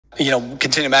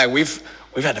Continuum Ag, we've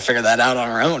had to figure that out on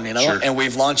our own, Sure. and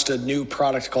we've launched a new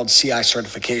product called CI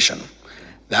certification.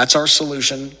 That's our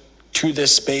solution to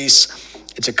this space.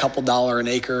 It's a couple $1 an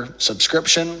acre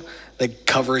subscription that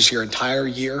covers your entire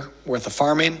year worth of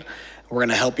farming. We're going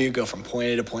to help you go from point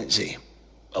A to point Z.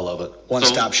 I love it.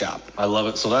 One-stop shop. I love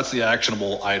it. So that's the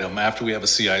actionable item after we have a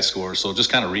CI score. So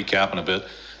just kind of recapping a bit.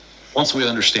 Once we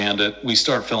understand it, we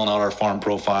start filling out our farm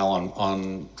profile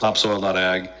on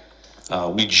TopSoil.Ag.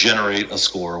 We generate a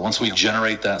score. Once we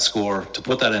generate that score, to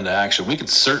put that into action, we could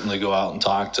certainly go out and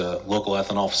talk to local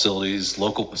ethanol facilities,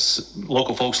 local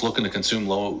folks looking to consume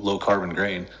low carbon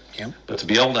grain. Yeah. But to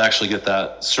be able to actually get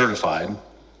that certified,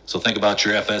 so think about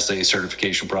your FSA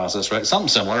certification process, right? Something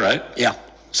similar, right? Yeah,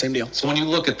 same deal. So when you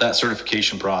look at that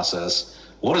certification process,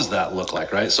 what does that look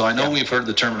like, right? So I know we've heard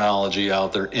the terminology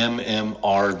out there,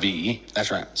 MMRV. That's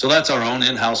right. So that's our own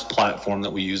in-house platform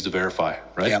that we use to verify,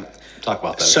 right? Yeah. Talk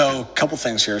about that. So a couple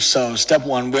things here. So step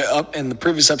one, up in the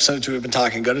previous episodes we've been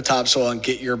talking, go to Topsoil and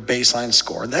get your baseline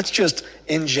score. That's just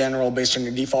in general based on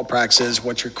your default practices.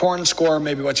 What's your corn score?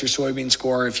 Maybe what's your soybean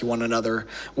score? If you want to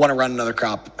run another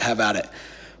crop, have at it.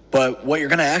 But what you're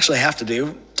going to actually have to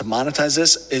do to monetize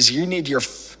this is you need your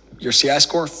CI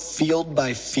score field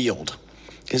by field,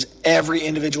 because every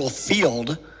individual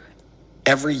field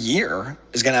every year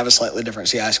is going to have a slightly different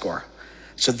CI score.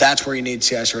 So that's where you need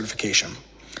CI certification.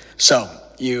 So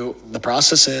the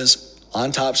process is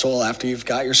on Topsoil, after you've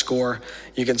got your score,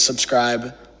 you can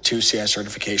subscribe to CI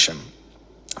certification.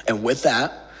 And with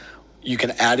that, you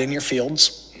can add in your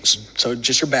fields, so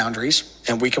just your boundaries,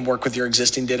 and we can work with your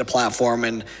existing data platform.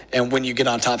 And when you get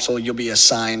on Topsoil, you'll be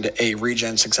assigned a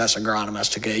regen success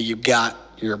agronomist. Okay, you got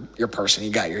your person, you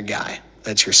got your guy.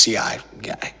 That's your CI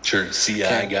guy. Sure,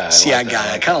 CI guy. CI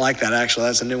guy. I kind of like that, actually.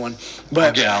 That's a new one.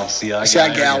 But gal, CI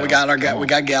gal. We got our guy. We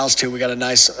got gals too. We got a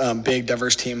nice, big,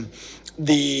 diverse team.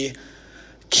 The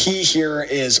key here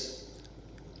is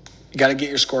you got to get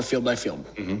your score field by field.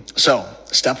 Mm-hmm. So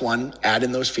step one, add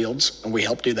in those fields, and we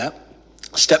help do that.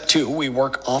 Step two, we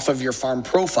work off of your farm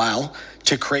profile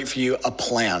to create for you a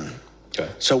plan.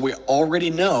 Okay. So we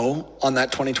already know on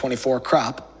that 2024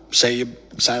 crop, say you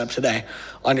sign up today,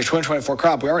 on your 2024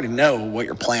 crop, we already know what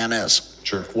your plan is.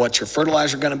 Sure. What's your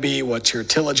fertilizer going to be? What's your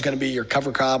tillage going to be? Your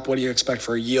cover crop? What do you expect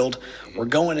for a yield? We're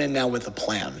going in now with a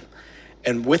plan.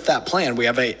 And with that plan, we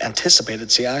have an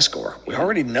anticipated CI score. We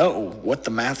already know what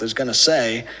the math is going to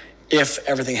say if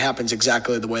everything happens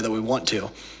exactly the way that we want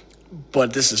to.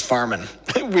 But this is farming.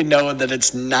 We know that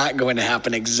it's not going to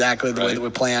happen exactly the way that we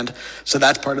planned. So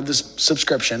that's part of this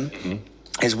subscription,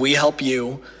 is we help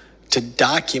you to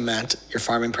document your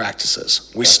farming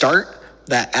practices. We start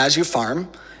that as you farm,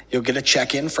 you'll get a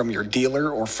check-in from your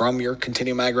dealer or from your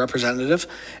Continuum Ag representative,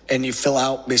 and you fill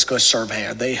out basically a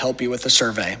survey. They help you with a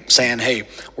survey saying, hey,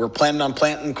 we're planning on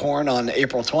planting corn on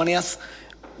April 20th.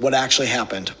 What actually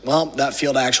happened? Well, that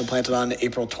field actually planted on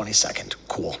April 22nd.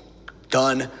 Cool.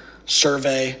 Done.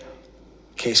 Survey.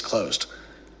 Case closed.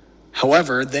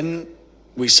 However, then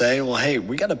we say, well, hey,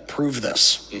 we got to prove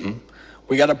this. Mm-hmm.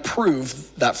 We got to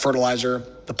prove that fertilizer,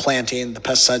 the planting, the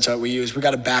pesticides that we use, we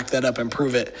got to back that up and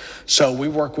prove it. So we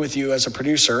work with you as a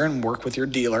producer and work with your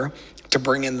dealer to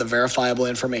bring in the verifiable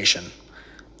information,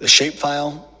 the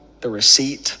shapefile, the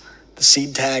receipt, the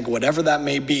seed tag, whatever that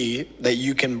may be, that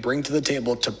you can bring to the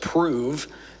table to prove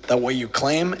that what you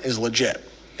claim is legit.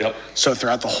 Yep. So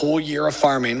throughout the whole year of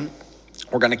farming,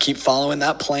 we're going to keep following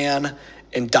that plan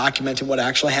and documenting what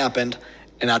actually happened.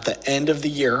 And at the end of the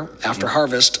year, after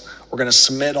harvest, we're going to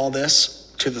submit all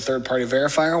this to the third-party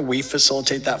verifier. We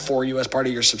facilitate that for you as part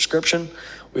of your subscription.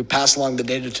 We pass along the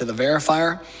data to the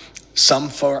verifier. Some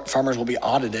farmers will be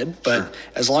audited, but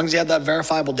as long as you have that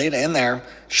verifiable data in there,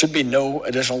 should be no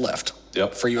additional lift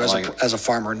for you as a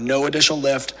farmer. No additional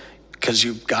lift because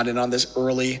you got in on this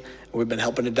early. We've been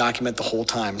helping to document the whole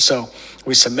time. So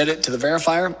we submit it to the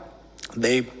verifier.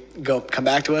 They come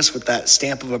back to us with that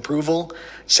stamp of approval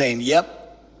saying, yep,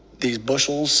 these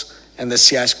bushels and the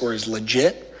CI score is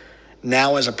legit.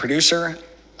 Now as a producer,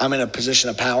 I'm in a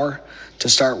position of power to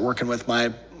start working with my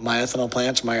ethanol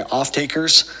plants, my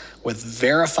off-takers, with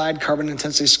verified carbon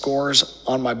intensity scores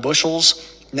on my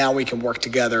bushels. Now we can work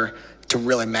together to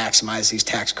really maximize these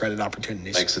tax credit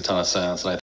opportunities. Makes a ton of sense. And I